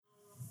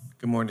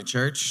Good morning,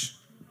 church.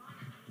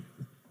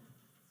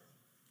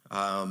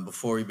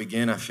 Before we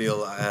begin, I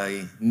feel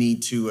I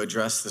need to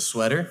address the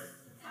sweater.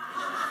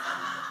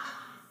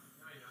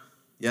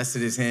 Yes,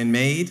 it is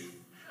handmade.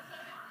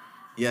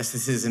 Yes,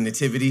 this is a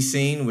nativity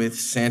scene with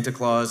Santa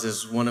Claus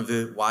as one of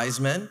the wise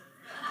men.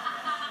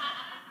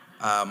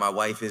 My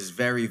wife is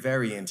very,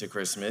 very into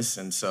Christmas,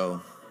 and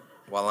so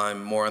while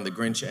I'm more on the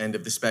Grinch end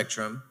of the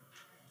spectrum,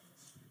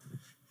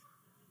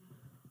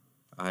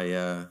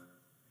 I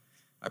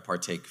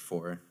partake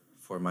for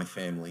my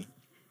family.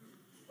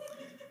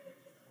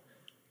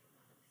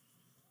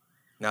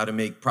 Now to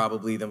make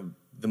probably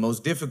the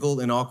most difficult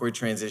and awkward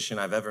transition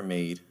I've ever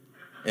made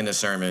in a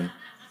sermon.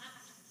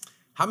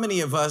 How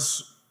many of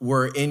us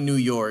were in New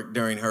York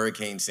during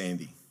Hurricane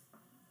Sandy?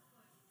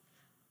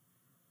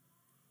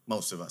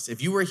 Most of us.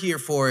 If you were here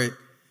for it,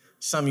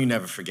 some you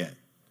never forget.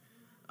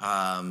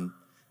 I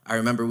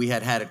remember we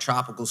had a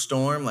tropical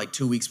storm like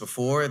 2 weeks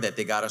before that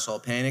they got us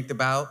all panicked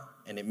about,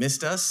 and it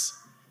missed us.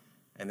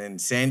 And then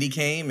Sandy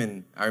came,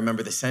 and I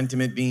remember the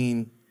sentiment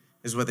being,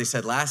 this is what they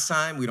said last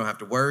time, we don't have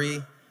to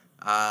worry.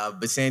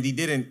 But Sandy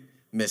didn't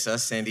miss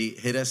us. Sandy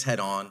hit us head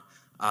on,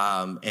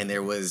 and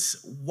there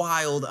was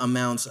wild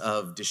amounts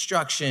of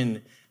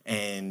destruction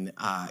and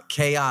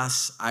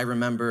chaos. I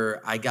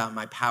remember I got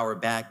my power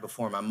back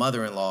before my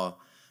mother-in-law,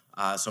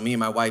 so me and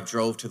my wife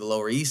drove to the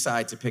Lower East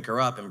Side to pick her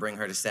up and bring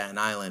her to Staten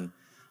Island.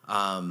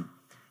 And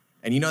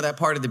you know that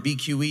part of the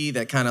BQE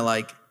that kind of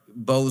like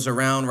bows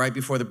around right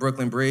before the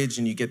Brooklyn Bridge,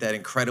 and you get that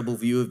incredible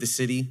view of the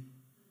city,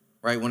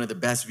 right? One of the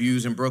best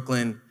views in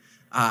Brooklyn.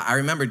 I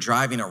remember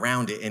driving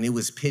around it, and it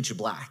was pitch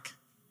black.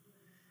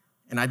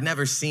 And I'd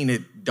never seen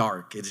it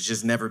dark. It's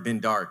just never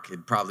been dark.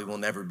 It probably will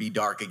never be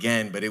dark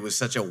again, but it was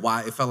such a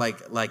wild, it felt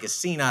like a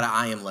scene out of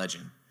I Am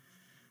Legend.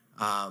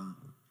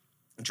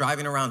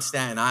 Driving around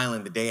Staten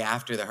Island the day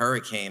after the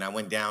hurricane, I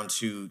went down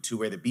to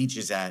where the beach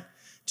is at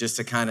just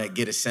to kind of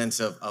get a sense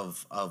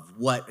of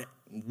what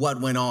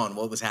went on,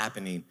 what was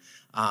happening.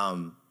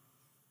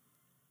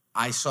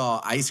 I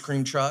saw ice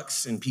cream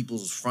trucks in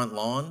people's front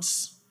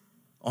lawns,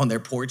 on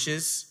their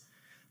porches.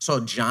 Saw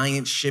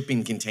giant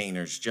shipping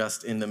containers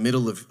just in the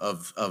middle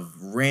of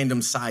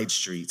random side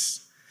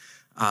streets.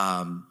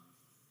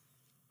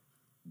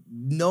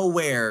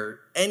 Nowhere,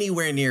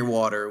 anywhere near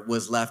water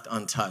was left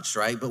untouched,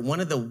 right? But one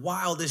of the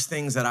wildest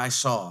things that I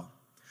saw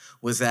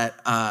was that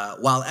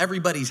while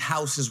everybody's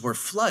houses were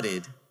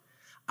flooded,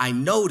 I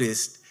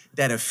noticed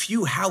that a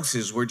few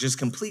houses were just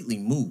completely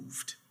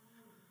moved.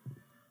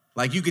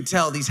 Like you could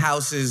tell these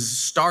houses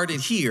started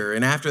here,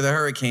 and after the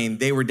hurricane,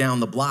 they were down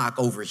the block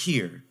over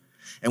here.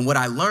 And what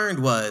I learned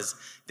was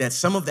that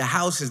some of the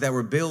houses that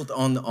were built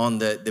on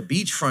the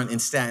beachfront in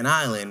Staten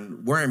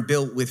Island weren't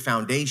built with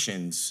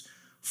foundations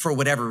for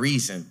whatever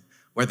reason,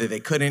 whether they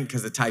couldn't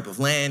because of the type of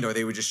land, or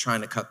they were just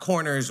trying to cut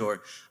corners,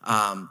 or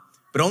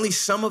but only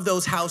some of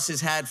those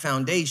houses had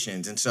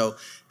foundations. And so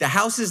the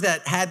houses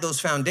that had those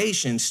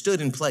foundations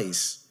stood in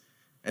place,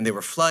 and they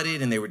were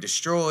flooded and they were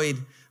destroyed.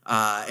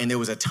 And there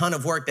was a ton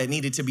of work that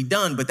needed to be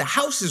done, but the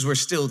houses were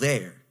still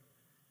there.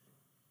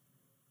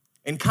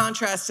 In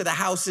contrast to the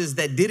houses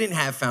that didn't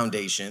have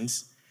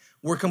foundations,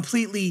 were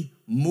completely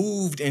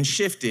moved and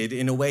shifted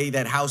in a way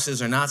that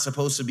houses are not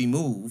supposed to be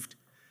moved,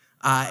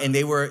 and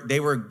they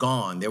were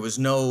gone. There was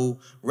no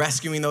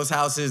rescuing those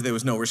houses. There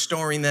was no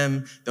restoring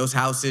them. Those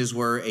houses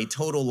were a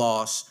total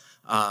loss,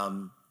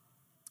 and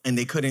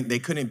they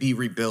couldn't be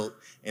rebuilt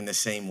in the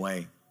same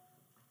way.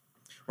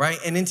 Right?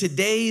 And in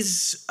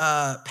today's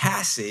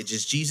passage,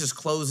 as Jesus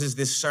closes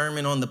this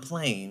sermon on the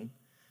plain,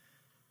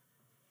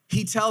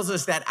 he tells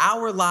us that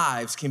our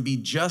lives can be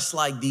just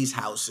like these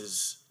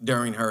houses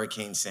during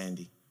Hurricane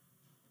Sandy.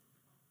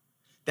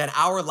 That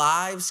our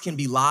lives can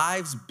be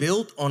lives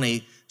built on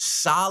a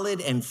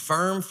solid and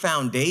firm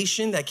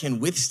foundation that can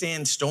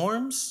withstand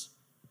storms,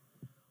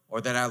 or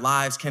that our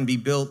lives can be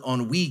built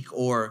on weak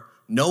or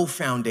no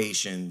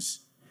foundations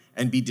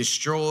and be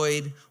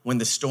destroyed when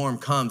the storm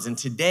comes. And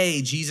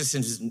today, Jesus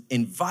is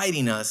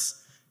inviting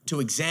us to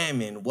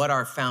examine what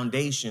our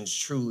foundations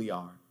truly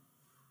are.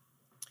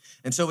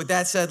 And so with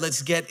that said,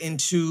 let's get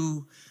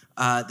into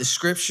the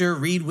scripture.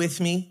 Read with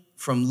me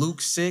from Luke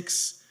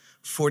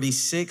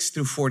 6:46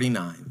 through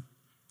 49.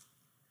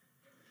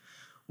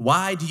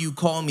 Why do you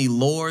call me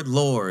Lord,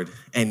 Lord,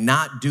 and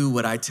not do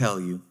what I tell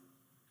you?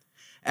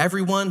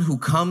 Everyone who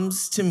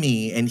comes to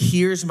me and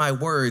hears my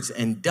words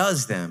and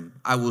does them,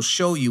 I will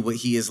show you what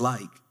he is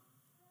like.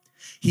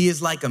 He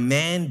is like a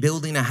man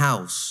building a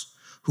house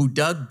who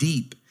dug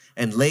deep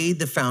and laid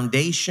the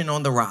foundation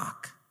on the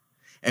rock.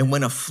 And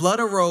when a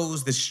flood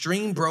arose, the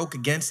stream broke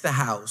against the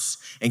house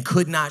and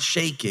could not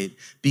shake it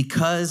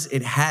because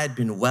it had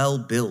been well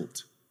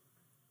built.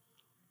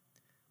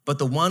 But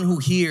the one who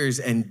hears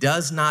and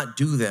does not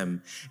do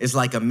them is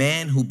like a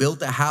man who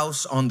built a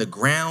house on the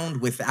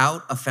ground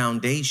without a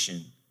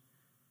foundation.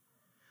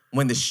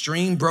 When the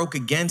stream broke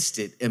against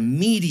it,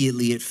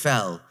 immediately it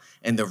fell,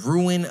 and the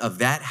ruin of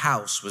that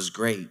house was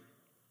great.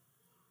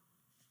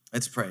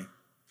 Let's pray.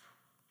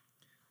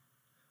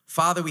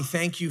 Father, we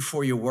thank you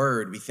for your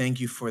word. We thank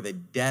you for the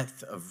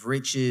depth of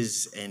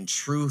riches and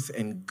truth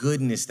and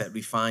goodness that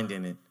we find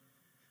in it.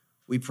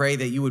 We pray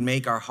that you would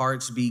make our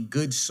hearts be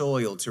good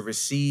soil to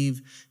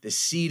receive the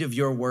seed of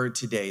your word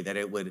today, that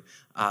it would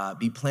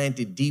be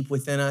planted deep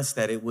within us,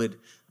 that it would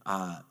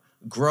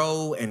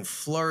grow and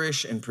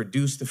flourish and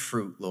produce the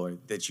fruit,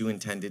 Lord, that you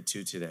intended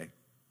to today.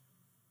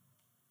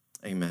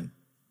 Amen.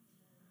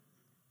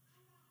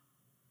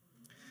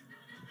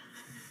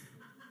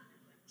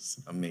 It's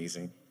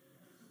amazing.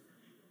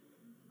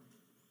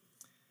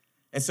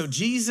 And so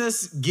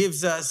Jesus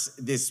gives us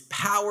this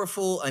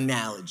powerful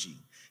analogy,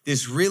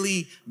 this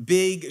really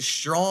big,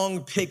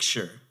 strong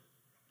picture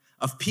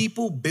of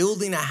people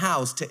building a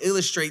house to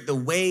illustrate the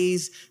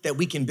ways that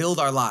we can build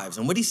our lives.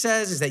 And what he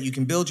says is that you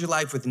can build your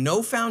life with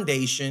no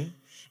foundation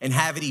and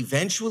have it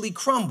eventually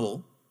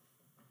crumble,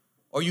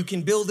 or you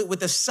can build it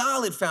with a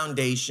solid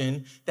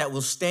foundation that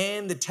will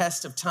stand the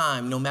test of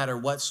time no matter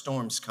what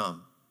storms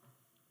come.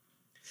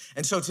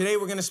 And so today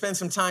we're going to spend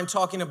some time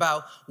talking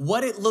about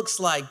what it looks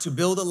like to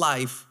build a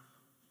life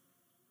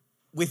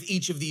with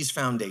each of these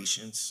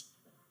foundations.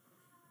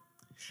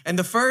 And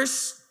the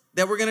first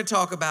that we're going to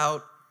talk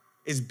about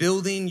is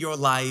building your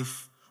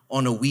life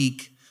on a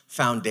weak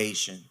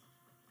foundation.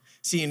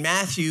 See, in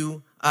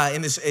Matthew,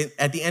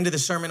 at the end of the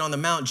Sermon on the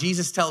Mount,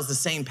 Jesus tells the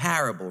same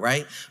parable,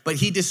 right? But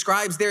he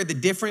describes there the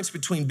difference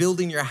between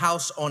building your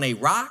house on a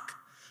rock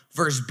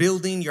versus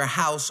building your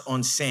house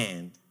on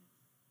sand.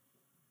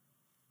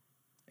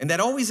 And that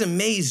always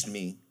amazed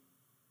me,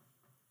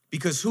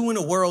 because who in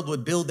the world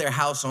would build their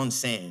house on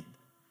sand?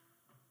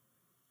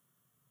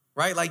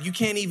 Right? Like, you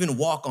can't even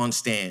walk on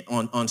sand.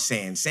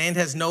 Sand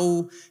has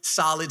no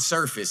solid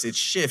surface. It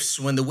shifts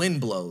when the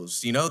wind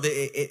blows. You know,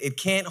 it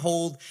can't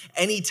hold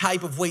any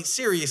type of weight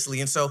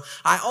seriously. And so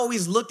I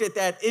always looked at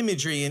that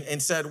imagery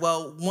and said,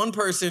 well, one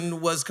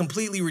person was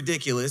completely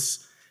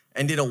ridiculous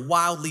and did a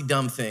wildly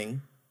dumb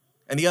thing,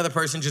 and the other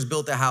person just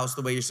built a house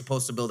the way you're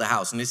supposed to build a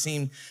house. And it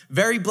seemed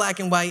very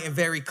black and white and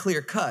very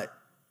clear cut.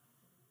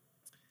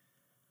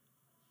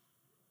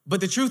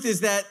 But the truth is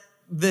that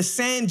the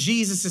sand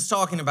Jesus is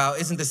talking about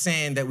isn't the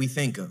sand that we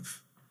think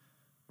of,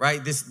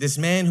 right? This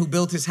man who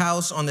built his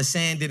house on the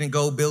sand didn't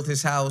go build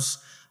his house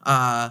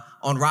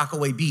on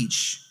Rockaway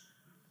Beach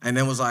and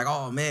then was like,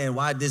 oh man,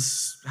 why'd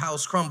this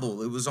house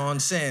crumble? It was on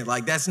sand.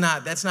 Like, that's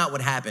not what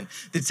happened.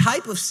 The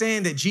type of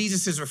sand that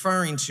Jesus is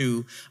referring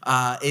to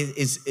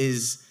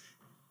is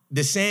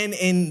the sand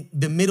in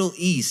the Middle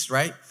East,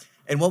 right?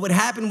 And what would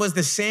happen was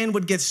the sand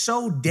would get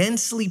so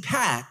densely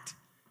packed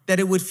that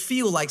it would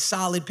feel like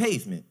solid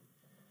pavement.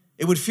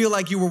 It would feel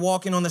like you were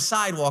walking on the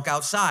sidewalk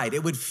outside.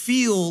 It would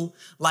feel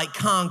like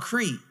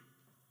concrete.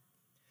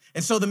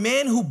 And so the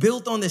man who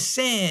built on the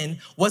sand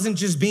wasn't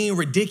just being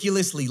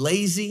ridiculously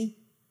lazy.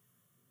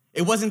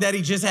 It wasn't that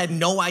he just had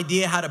no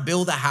idea how to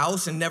build a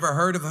house and never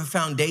heard of a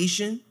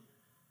foundation.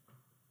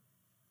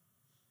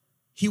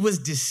 He was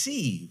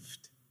deceived.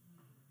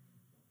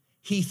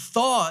 He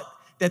thought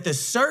that the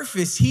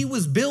surface he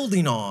was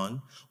building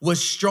on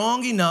was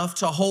strong enough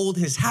to hold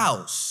his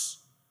house.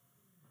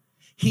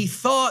 He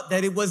thought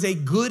that it was a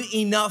good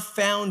enough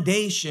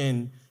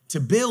foundation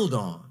to build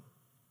on.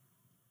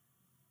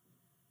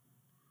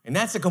 And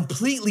that's a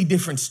completely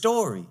different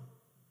story.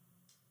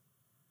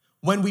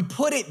 When we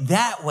put it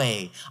that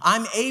way,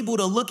 I'm able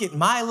to look at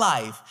my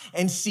life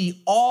and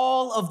see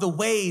all of the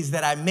ways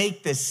that I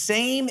make the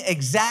same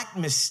exact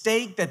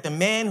mistake that the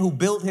man who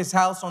built his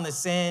house on the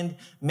sand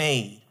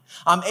made.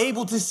 I'm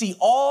able to see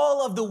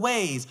all of the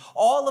ways,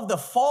 all of the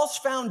false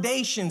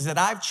foundations that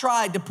I've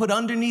tried to put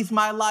underneath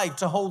my life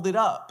to hold it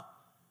up.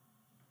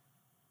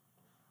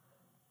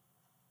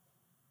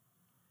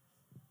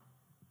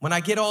 When I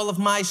get all of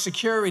my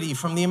security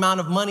from the amount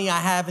of money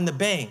I have in the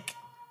bank,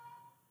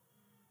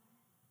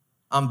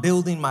 I'm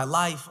building my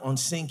life on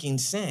sinking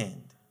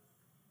sand.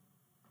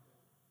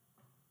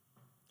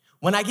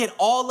 When I get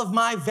all of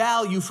my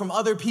value from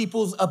other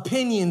people's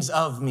opinions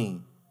of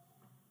me,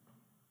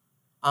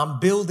 I'm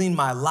building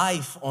my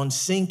life on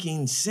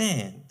sinking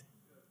sand.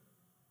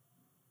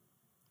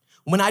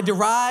 When I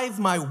derive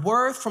my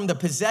worth from the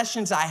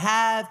possessions I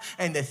have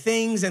and the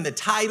things and the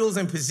titles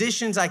and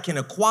positions I can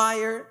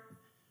acquire,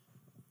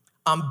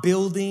 I'm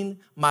building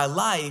my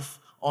life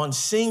on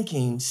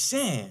sinking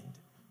sand.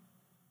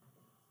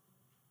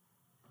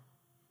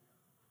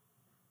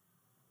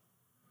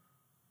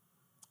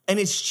 And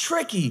it's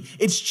tricky.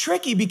 It's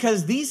tricky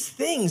because these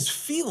things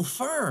feel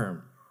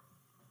firm.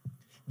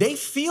 They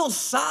feel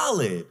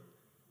solid.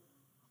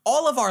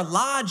 All of our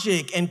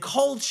logic and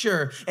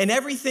culture and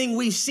everything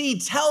we see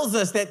tells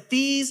us that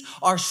these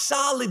are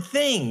solid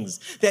things,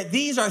 that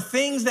these are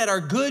things that are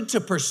good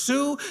to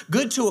pursue,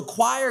 good to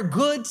acquire,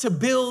 good to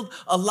build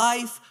a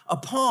life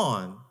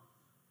upon.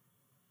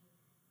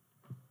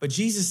 But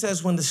Jesus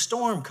says when the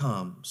storm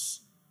comes,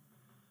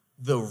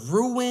 the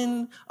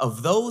ruin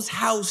of those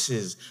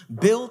houses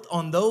built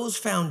on those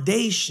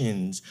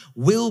foundations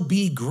will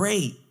be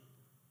great.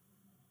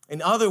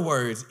 In other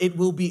words, it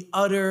will be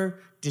utter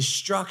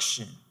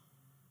destruction.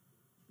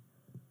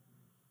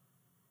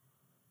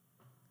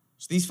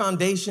 So these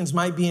foundations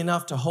might be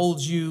enough to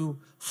hold you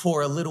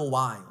for a little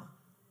while.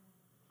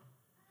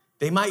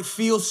 They might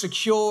feel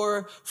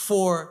secure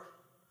for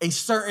a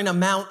certain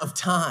amount of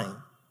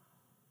time.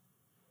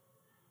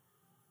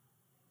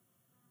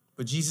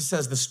 But Jesus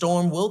says the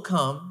storm will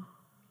come,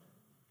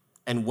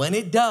 and when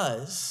it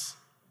does,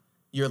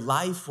 your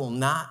life will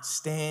not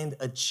stand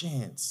a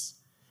chance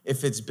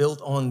if it's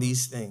built on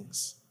these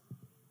things.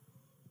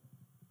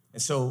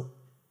 And so,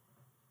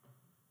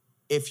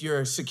 if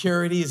your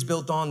security is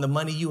built on the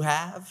money you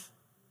have,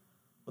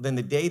 well, then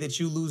the day that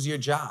you lose your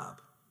job,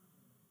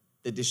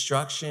 the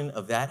destruction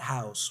of that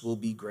house will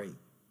be great.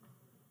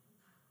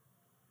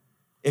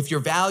 If your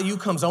value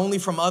comes only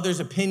from others'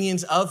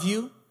 opinions of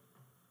you,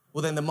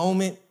 well, then the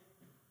moment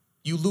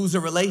you lose a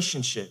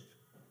relationship,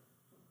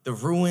 the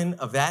ruin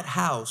of that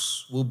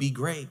house will be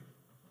great.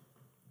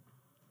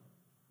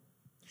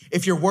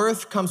 If your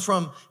worth comes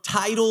from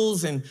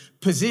titles and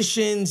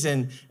positions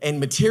and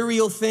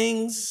material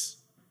things,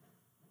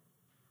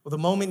 well, the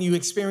moment you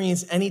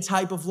experience any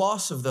type of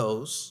loss of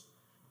those,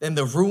 then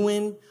the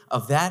ruin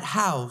of that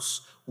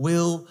house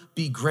will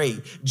be great.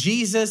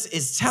 Jesus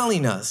is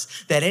telling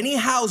us that any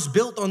house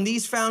built on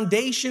these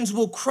foundations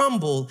will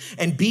crumble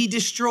and be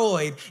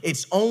destroyed.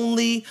 It's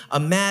only a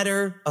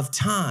matter of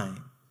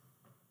time.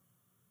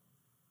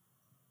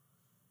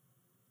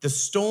 The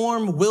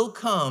storm will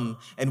come,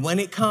 and when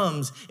it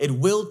comes, it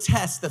will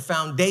test the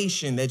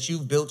foundation that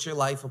you've built your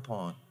life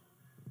upon.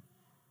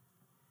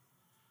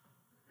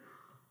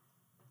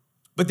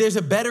 But there's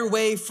a better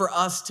way for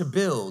us to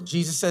build.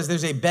 Jesus says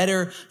there's a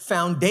better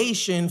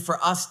foundation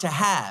for us to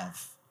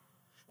have.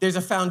 There's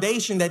a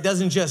foundation that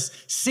doesn't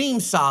just seem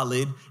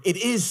solid, it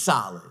is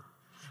solid.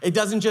 It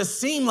doesn't just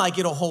seem like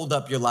it'll hold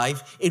up your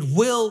life, it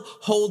will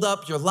hold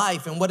up your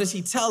life. And what does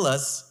he tell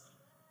us?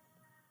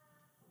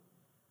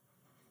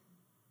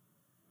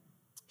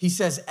 He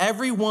says,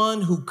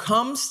 everyone who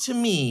comes to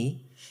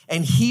me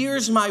and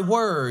hears my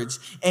words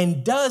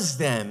and does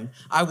them,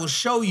 I will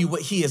show you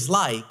what he is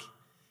like.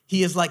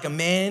 He is like a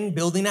man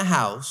building a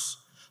house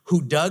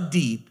who dug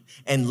deep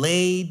and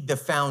laid the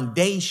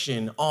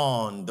foundation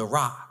on the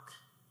rock.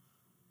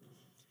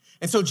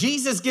 And so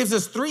Jesus gives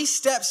us 3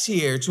 steps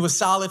here to a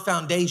solid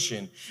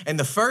foundation. And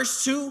the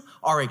first 2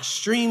 are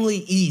extremely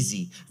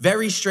easy,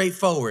 very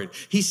straightforward.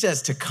 He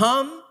says to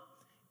come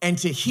and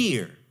to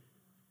hear.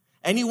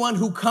 Anyone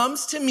who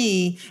comes to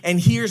me and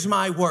hears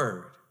my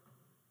word.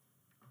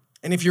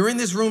 And if you're in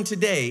this room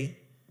today,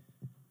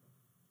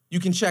 you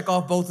can check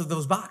off both of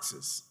those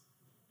boxes.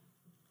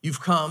 You've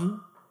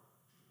come,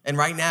 and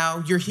right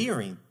now you're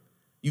hearing.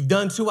 You've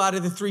done 2 out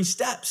of the 3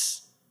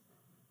 steps.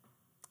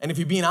 And if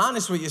you're being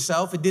honest with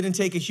yourself, it didn't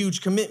take a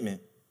huge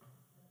commitment.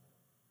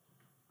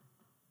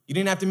 You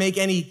didn't have to make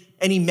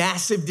any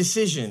massive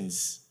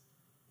decisions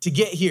to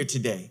get here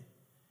today.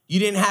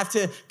 You didn't have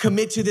to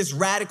commit to this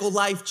radical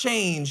life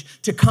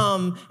change to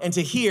come and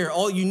to hear.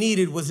 All you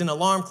needed was an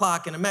alarm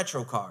clock and a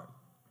Metro card.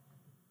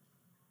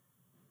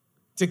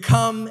 To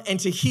come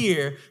and to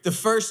hear the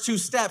first 2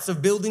 steps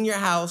of building your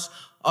house,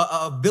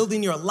 of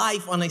building your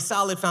life on a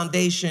solid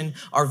foundation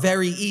are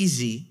very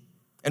easy,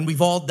 and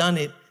we've all done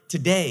it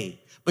today.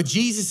 But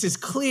Jesus is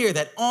clear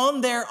that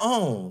on their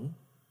own,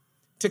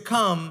 to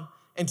come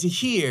and to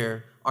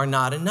hear are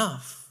not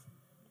enough.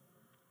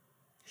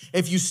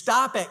 If you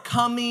stop at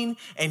coming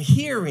and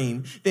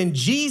hearing, then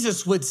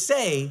Jesus would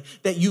say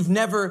that you've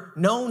never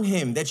known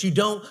him, that you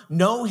don't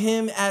know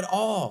him at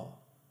all.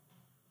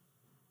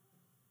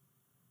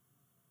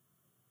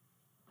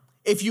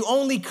 If you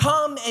only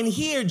come and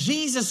hear,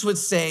 Jesus would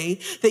say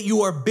that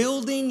you are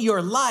building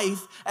your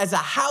life as a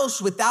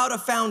house without a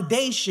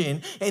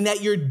foundation and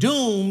that you're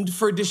doomed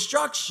for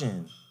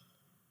destruction.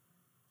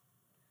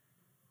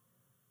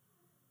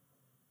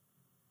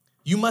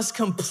 You must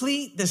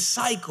complete the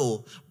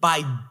cycle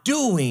by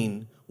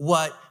doing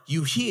what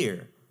you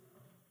hear.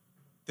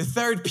 The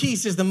third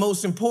piece is the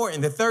most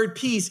important. The third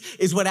piece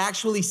is what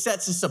actually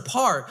sets us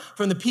apart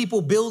from the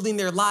people building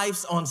their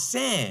lives on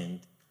sand.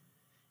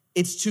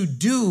 It's to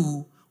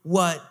do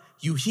what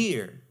you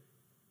hear.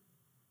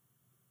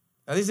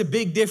 Now, there's a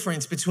big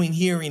difference between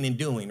hearing and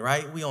doing,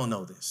 right? We all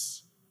know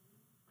this.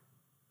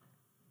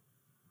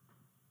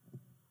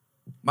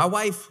 My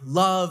wife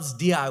loves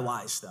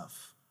DIY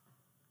stuff.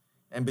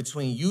 And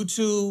between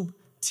YouTube,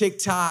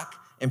 TikTok,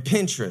 and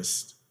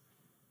Pinterest,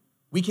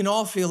 we can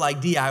all feel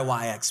like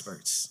DIY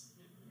experts.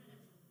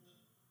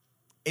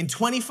 In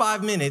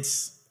 25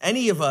 minutes,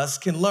 any of us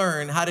can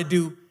learn how to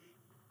do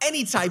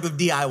any type of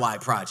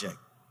DIY project.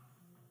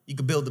 You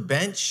could build a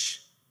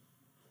bench.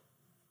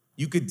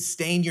 You could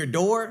stain your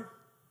door,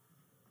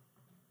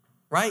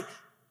 right?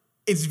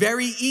 It's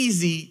very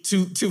easy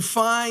to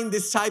find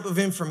this type of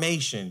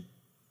information.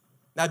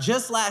 Now,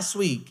 just last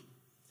week,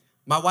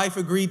 my wife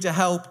agreed to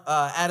help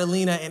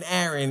Adelina and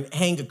Aaron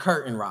hang a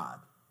curtain rod.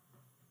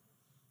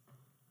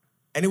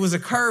 And it was a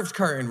curved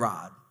curtain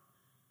rod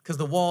because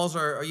the walls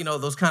are,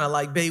 those kind of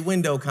like bay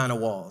window kind of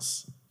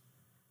walls.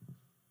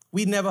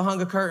 We'd never hung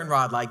a curtain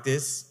rod like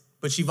this,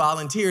 but she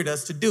volunteered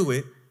us to do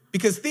it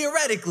because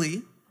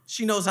theoretically,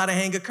 she knows how to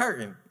hang a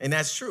curtain, and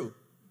that's true.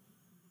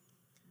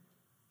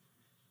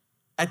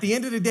 At the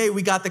end of the day,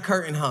 we got the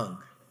curtain hung.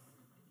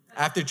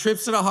 After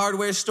trips to the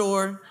hardware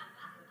store,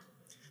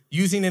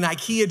 using an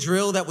IKEA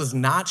drill that was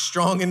not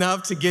strong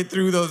enough to get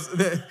through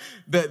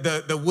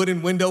the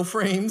wooden window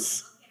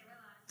frames.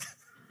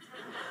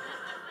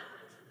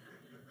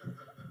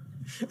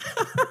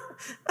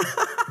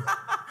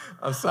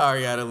 I'm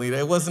sorry, Adelita.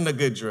 It wasn't a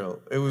good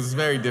drill. It was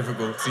very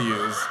difficult to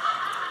use.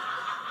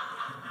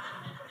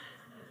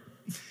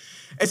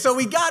 And so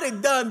we got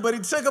it done, but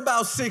it took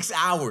about 6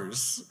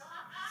 hours.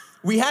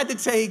 We had to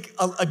take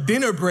a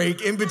dinner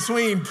break in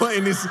between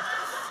putting this.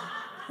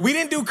 We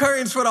didn't do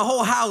curtains for the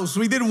whole house.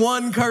 We did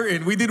one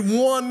curtain. We did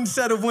one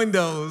set of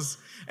windows,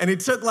 and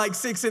it took like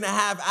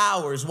 6.5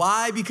 hours.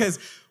 Why? Because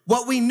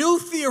what we knew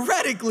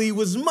theoretically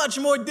was much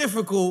more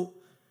difficult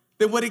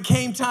than what it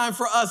came time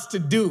for us to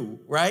do,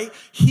 right?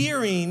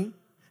 Hearing,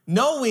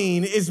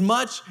 knowing is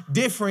much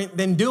different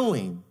than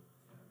doing.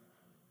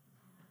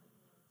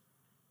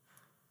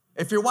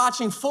 If you're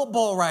watching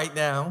football right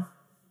now,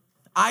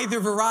 either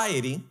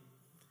variety,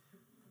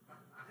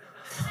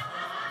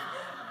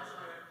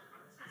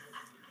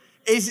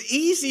 it's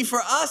easy for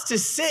us to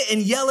sit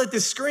and yell at the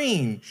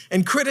screen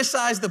and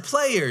criticize the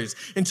players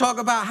and talk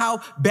about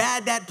how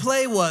bad that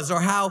play was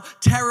or how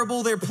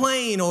terrible they're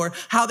playing or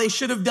how they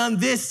should have done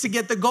this to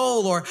get the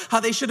goal or how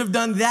they should have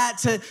done that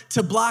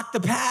to block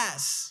the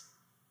pass.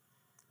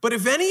 But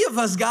if any of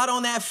us got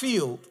on that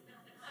field,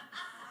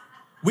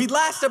 we'd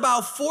last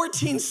about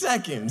 14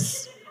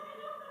 seconds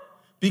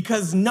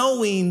because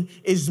knowing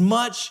is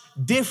much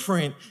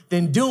different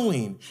than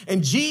doing.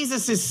 And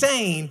Jesus is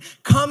saying,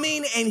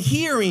 coming and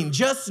hearing,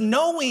 just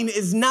knowing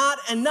is not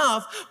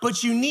enough,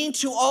 but you need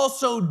to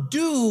also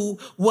do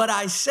what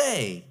I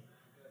say.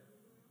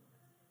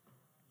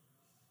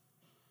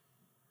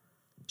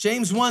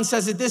 James 1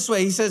 says it this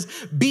way. He says,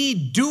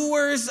 be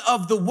doers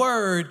of the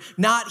word,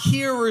 not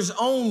hearers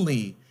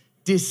only,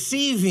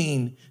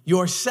 deceiving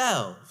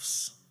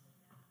yourselves.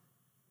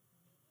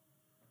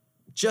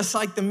 Just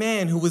like the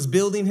man who was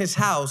building his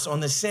house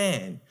on the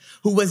sand,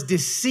 who was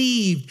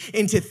deceived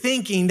into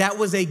thinking that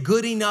was a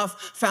good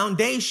enough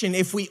foundation.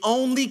 If we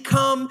only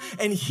come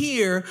and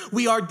hear,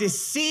 we are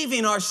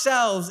deceiving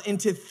ourselves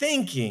into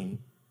thinking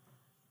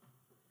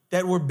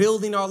that we're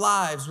building our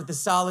lives with the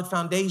solid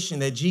foundation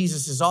that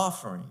Jesus is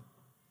offering.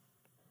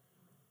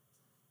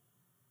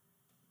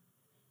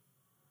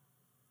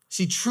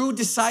 See, true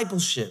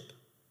discipleship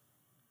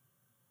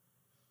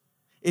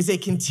is a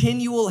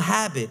continual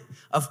habit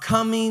of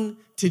coming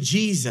to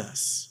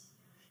Jesus,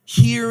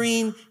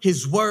 hearing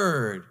his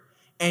word,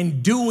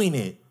 and doing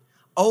it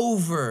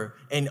over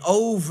and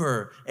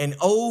over and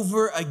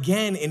over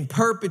again in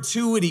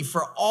perpetuity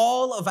for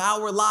all of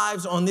our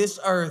lives on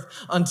this earth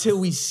until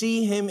we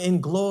see him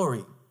in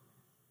glory.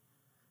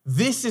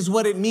 This is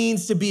what it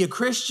means to be a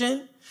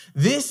Christian.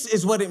 This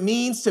is what it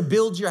means to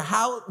build your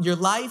house, your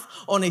life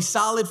on a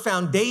solid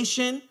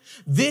foundation.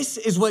 This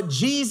is what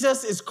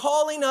Jesus is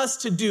calling us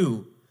to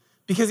do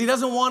because he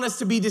doesn't want us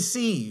to be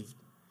deceived.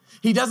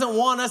 He doesn't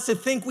want us to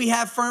think we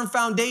have firm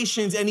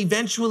foundations and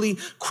eventually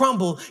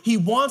crumble. He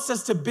wants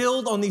us to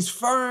build on these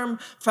firm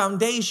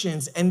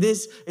foundations, and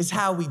this is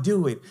how we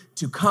do it,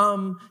 to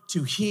come,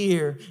 to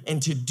hear,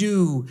 and to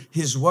do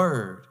his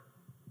word.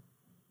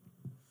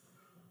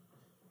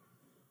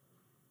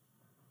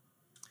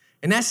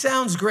 And that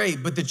sounds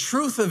great, but the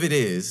truth of it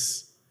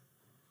is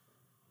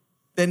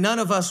that none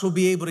of us will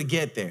be able to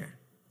get there.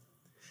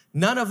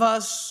 None of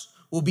us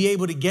will be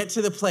able to get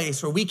to the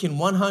place where we can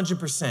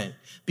 100%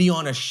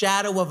 beyond a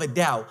shadow of a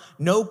doubt,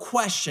 no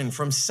question,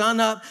 from sun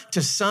up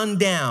to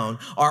sundown,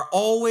 are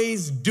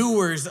always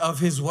doers of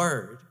his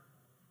word.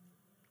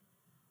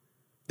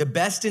 The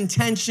best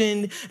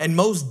intentioned and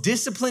most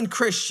disciplined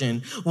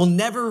Christian will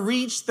never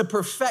reach the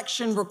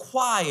perfection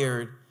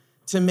required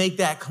to make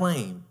that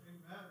claim.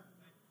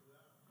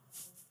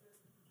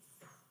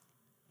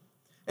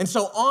 And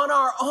so on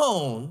our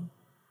own,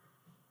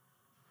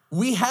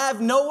 we have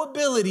no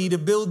ability to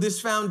build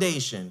this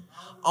foundation.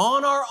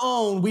 On our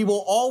own, we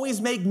will always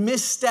make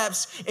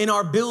missteps in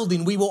our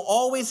building. We will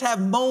always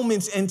have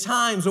moments and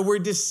times where we're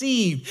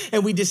deceived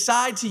and we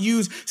decide to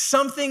use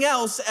something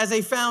else as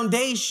a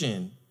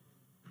foundation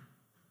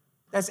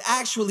that's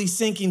actually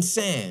sinking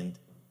sand.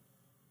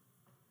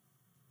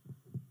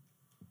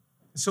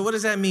 So what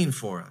does that mean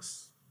for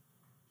us?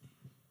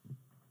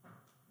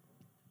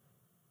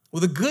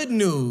 Well, the good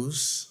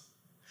news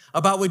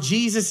about what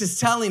Jesus is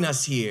telling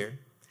us here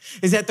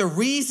is that the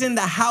reason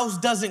the house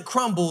doesn't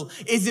crumble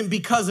isn't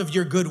because of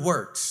your good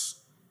works.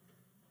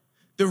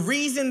 The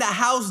reason the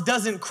house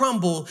doesn't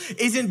crumble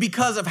isn't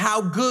because of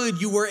how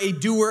good you were a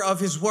doer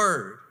of his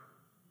word.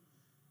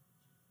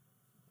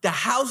 The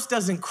house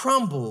doesn't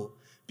crumble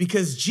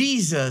because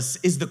Jesus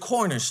is the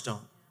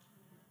cornerstone.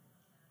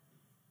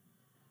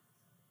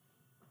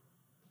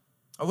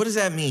 What does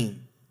that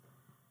mean?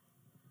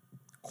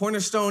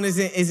 Cornerstone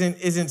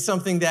isn't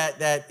something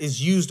that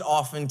is used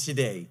often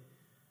today.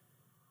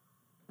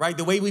 Right?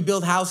 The way we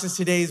build houses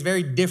today is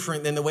very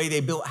different than the way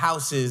they built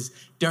houses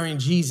during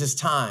Jesus'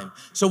 time.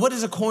 So what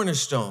is a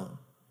cornerstone?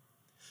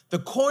 The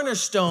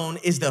cornerstone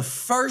is the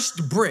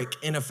first brick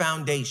in a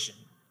foundation.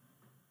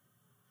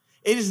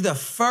 It is the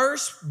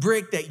first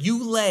brick that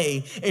you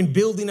lay in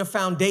building a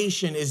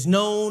foundation is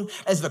known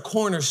as the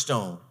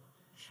cornerstone.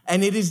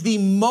 And it is the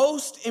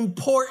most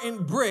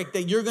important brick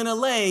that you're gonna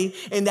lay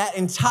in that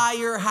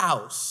entire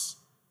house.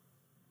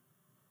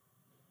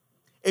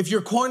 If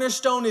your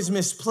cornerstone is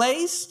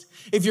misplaced,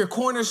 if your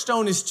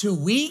cornerstone is too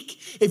weak,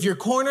 if your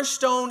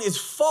cornerstone is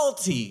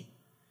faulty,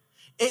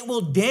 it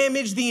will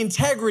damage the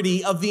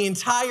integrity of the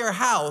entire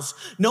house,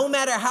 no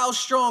matter how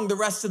strong the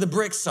rest of the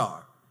bricks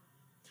are.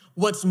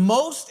 What's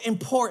most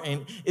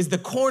important is the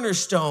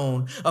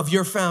cornerstone of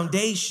your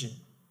foundation.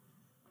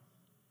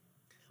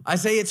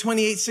 Isaiah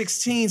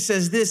 28:16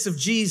 says this of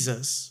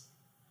Jesus.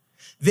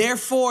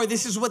 Therefore,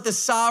 this is what the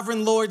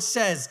sovereign Lord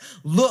says.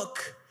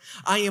 Look,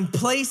 I am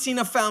placing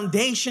a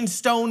foundation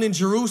stone in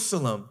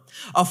Jerusalem,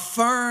 a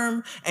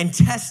firm and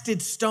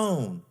tested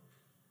stone.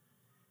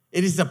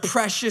 It is a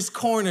precious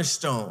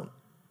cornerstone.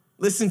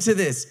 Listen to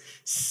this,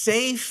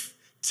 safe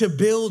to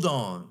build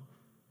on.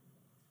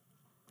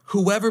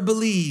 Whoever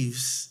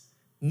believes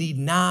need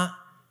not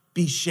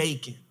be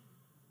shaken.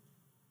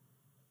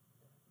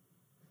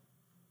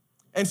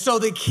 And so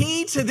the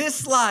key to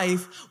this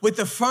life with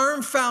the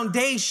firm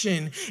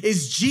foundation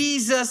is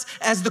Jesus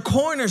as the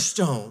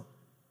cornerstone.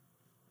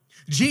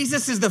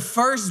 Jesus is the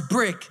first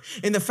brick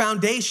in the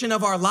foundation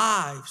of our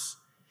lives.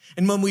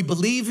 And when we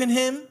believe in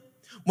him,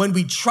 when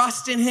we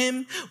trust in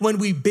him, when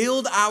we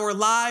build our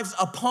lives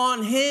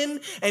upon him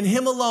and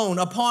him alone,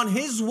 upon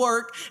his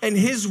work and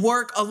his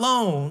work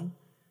alone,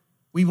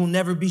 we will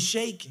never be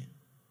shaken.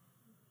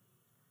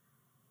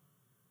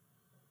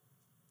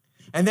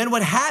 And then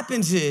what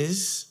happens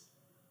is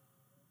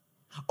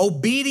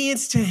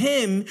obedience to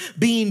him,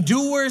 being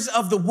doers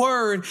of the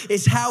word,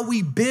 is how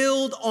we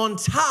build on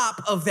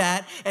top of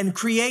that and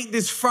create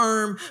this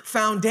firm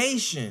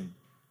foundation.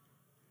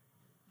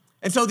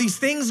 And so these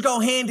things go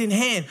hand in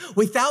hand.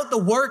 Without the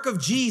work of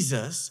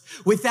Jesus,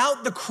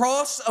 without the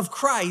cross of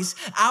Christ,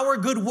 our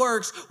good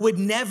works would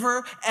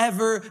never,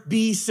 ever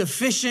be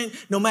sufficient,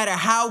 no matter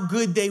how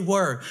good they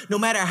were, no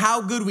matter how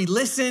good we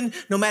listened,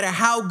 no matter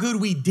how good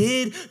we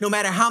did, no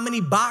matter how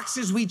many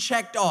boxes we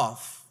checked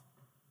off.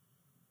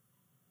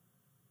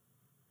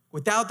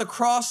 Without the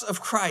cross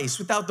of Christ,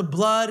 without the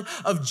blood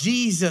of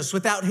Jesus,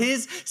 without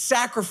his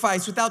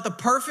sacrifice, without the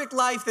perfect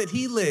life that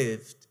he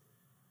lived,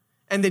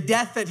 and the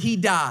death that he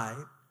died,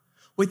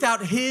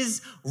 without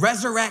his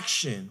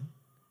resurrection,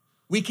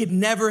 we could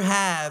never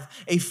have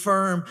a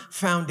firm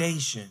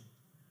foundation.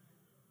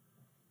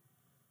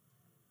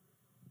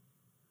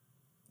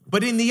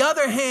 But in the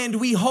other hand,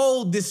 we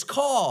hold this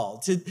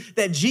call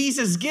that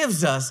Jesus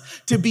gives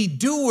us to be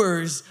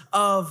doers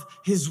of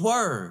his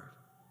word.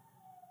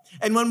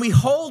 And when we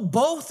hold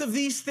both of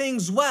these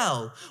things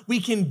well, we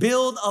can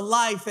build a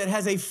life that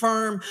has a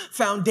firm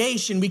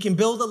foundation. We can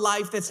build a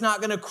life that's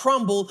not going to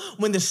crumble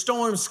when the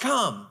storms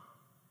come.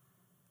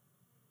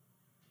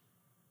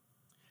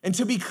 And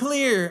to be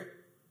clear,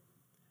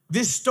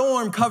 this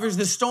storm covers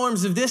the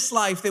storms of this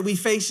life that we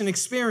face and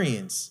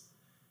experience.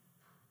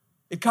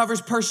 It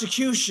covers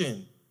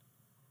persecution.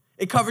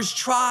 It covers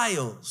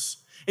trials.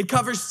 It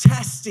covers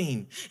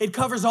testing. It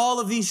covers all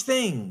of these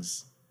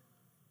things.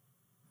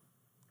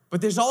 But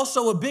there's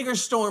also a bigger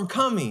storm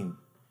coming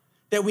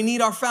that we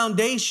need our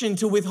foundation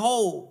to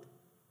withhold.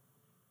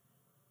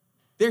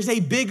 There's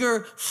a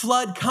bigger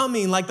flood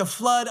coming, like the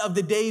flood of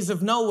the days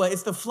of Noah.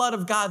 It's the flood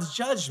of God's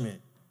judgment.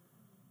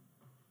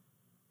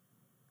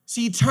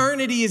 See,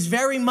 eternity is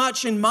very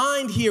much in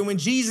mind here when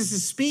Jesus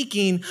is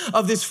speaking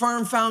of this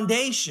firm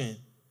foundation.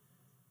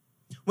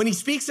 When he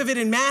speaks of it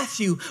in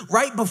Matthew,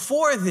 right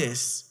before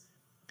this,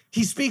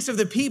 he speaks of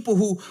the people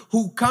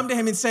who come to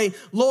him and say,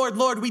 Lord,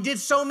 Lord, we did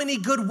so many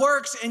good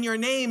works in your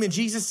name. And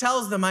Jesus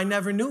tells them, I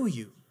never knew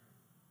you.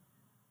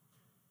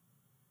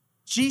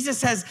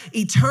 Jesus has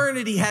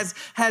eternity, has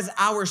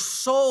our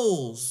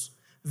souls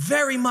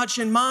very much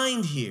in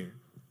mind here.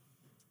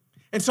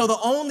 And so the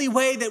only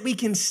way that we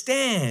can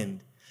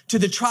stand to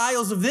the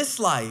trials of this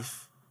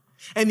life,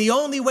 and the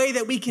only way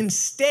that we can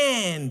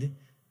stand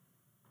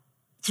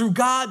through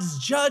God's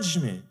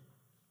judgment,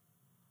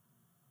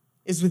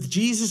 is with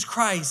Jesus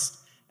Christ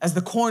as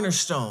the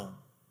cornerstone.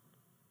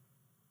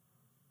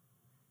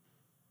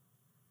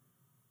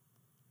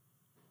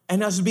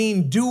 And us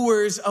being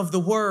doers of the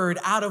word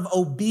out of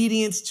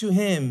obedience to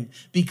him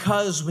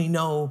because we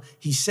know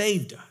he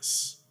saved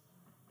us.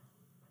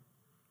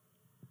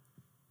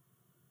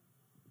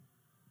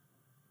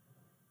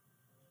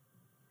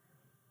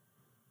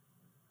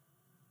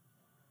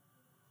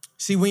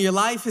 See, when your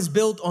life is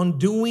built on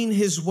doing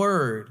his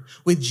word,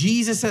 with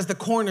Jesus as the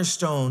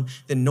cornerstone,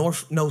 then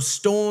no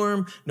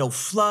storm, no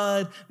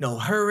flood, no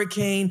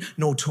hurricane,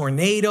 no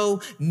tornado,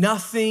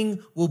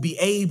 nothing will be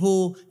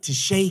able to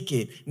shake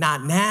it.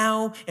 Not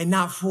now and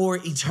not for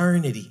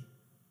eternity.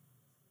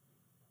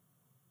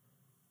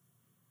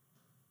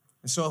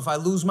 And so if I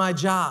lose my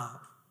job,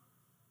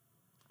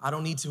 I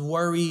don't need to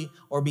worry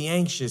or be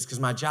anxious because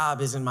my job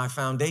isn't my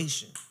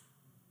foundation.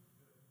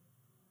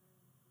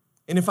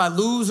 And if I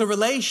lose a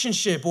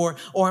relationship or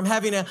I'm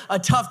having a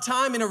tough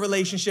time in a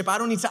relationship, I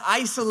don't need to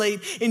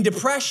isolate in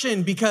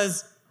depression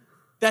because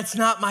That's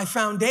not my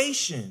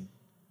foundation.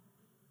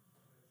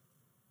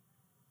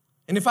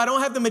 And if I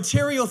don't have the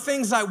material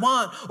things I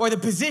want or the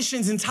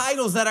positions and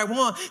titles that I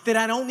want, then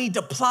I don't need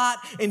to plot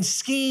and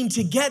scheme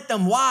to get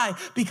them. Why?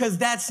 Because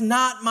that's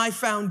not my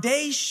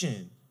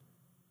foundation.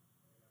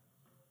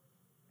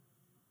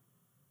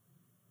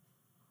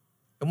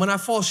 And when I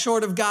fall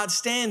short of God's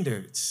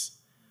standards,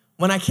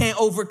 when I can't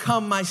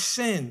overcome my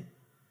sin,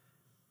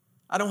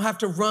 I don't have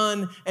to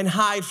run and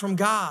hide from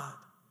God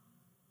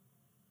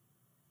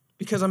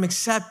because I'm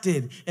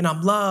accepted and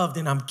I'm loved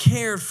and I'm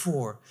cared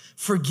for,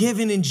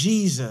 forgiven in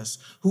Jesus,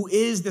 who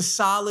is the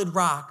solid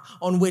rock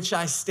on which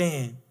I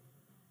stand,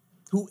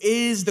 who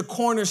is the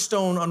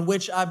cornerstone on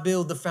which I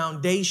build the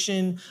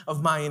foundation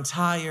of my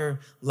entire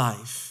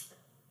life.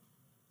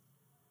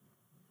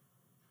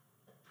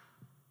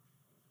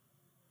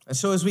 And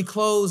so as we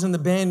close and the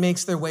band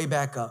makes their way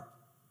back up,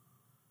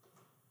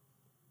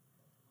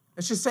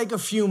 let's just take a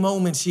few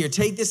moments here.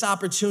 Take this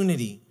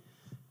opportunity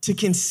to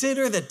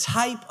consider the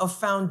type of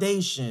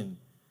foundation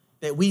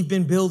that we've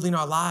been building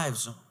our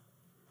lives on.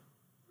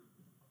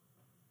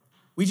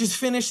 We just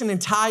finished an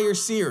entire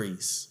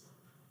series,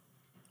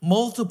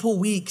 multiple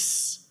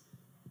weeks,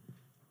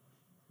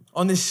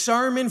 on this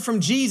sermon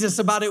from Jesus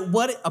about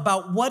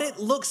what it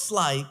looks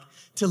like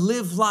to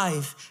live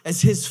life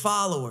as his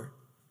follower,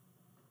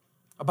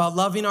 about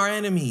loving our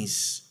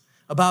enemies,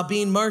 about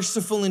being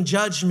merciful in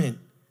judgment,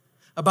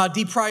 about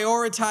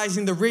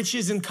deprioritizing the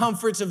riches and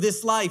comforts of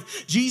this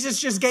life. Jesus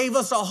just gave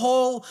us a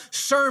whole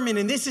sermon,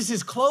 and this is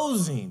his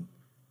closing.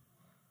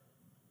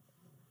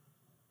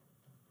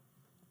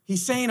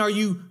 He's saying, are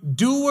you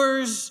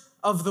doers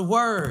of the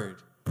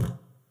word,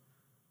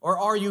 or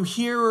are you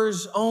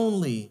hearers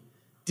only,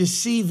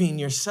 deceiving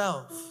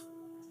yourself?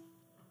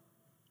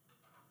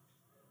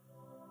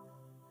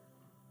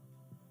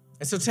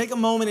 And so take a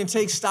moment and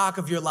take stock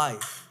of your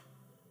life.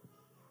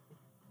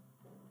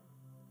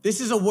 This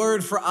is a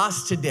word for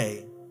us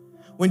today.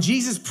 When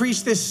Jesus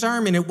preached this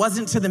sermon, it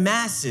wasn't to the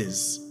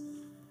masses.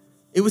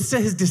 It was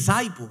to his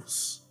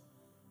disciples.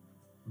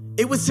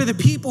 It was to the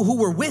people who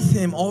were with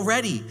him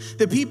already,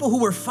 the people who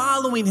were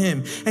following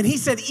him. And he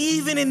said,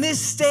 even in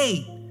this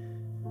state,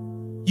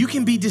 you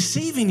can be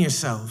deceiving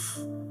yourself.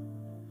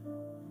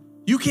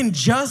 You can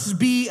just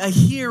be a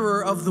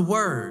hearer of the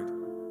word.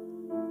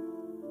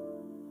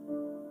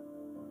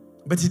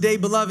 But today,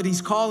 beloved,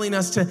 he's calling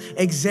us to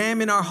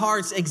examine our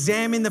hearts,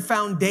 examine the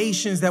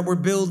foundations that we're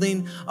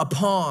building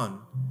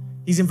upon.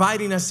 He's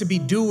inviting us to be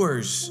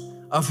doers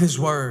of his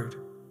word.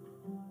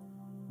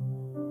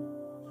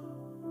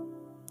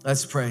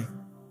 Let's pray.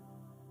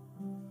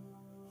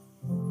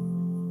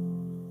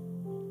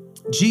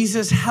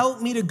 Jesus,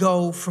 help me to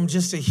go from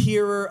just a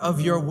hearer of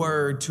your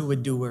word to a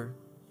doer.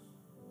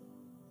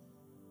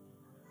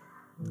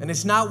 And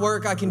it's not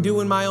work I can do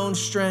in my own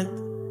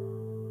strength,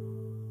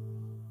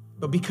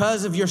 but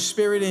because of your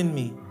spirit in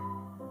me,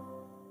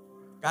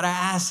 God, I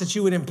ask that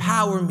you would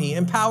empower me,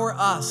 empower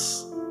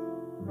us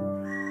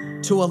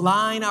to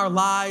align our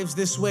lives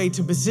this way,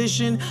 to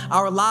position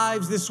our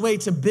lives this way,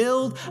 to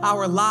build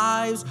our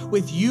lives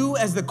with you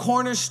as the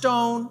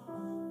cornerstone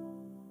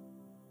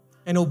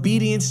and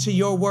obedience to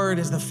your word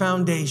as the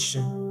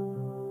foundation.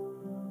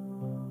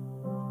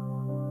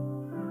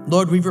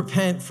 Lord, we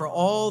repent for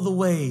all the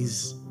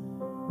ways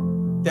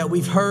that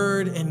we've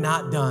heard and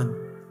not done.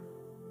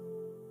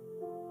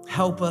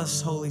 Help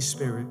us, Holy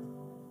Spirit.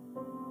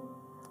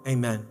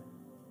 Amen.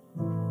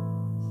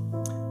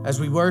 As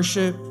we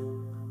worship,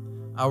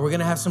 we're going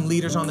to have some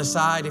leaders on the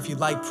side. If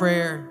you'd like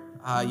prayer,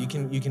 you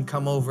can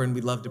come over and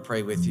we'd love to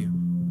pray with you.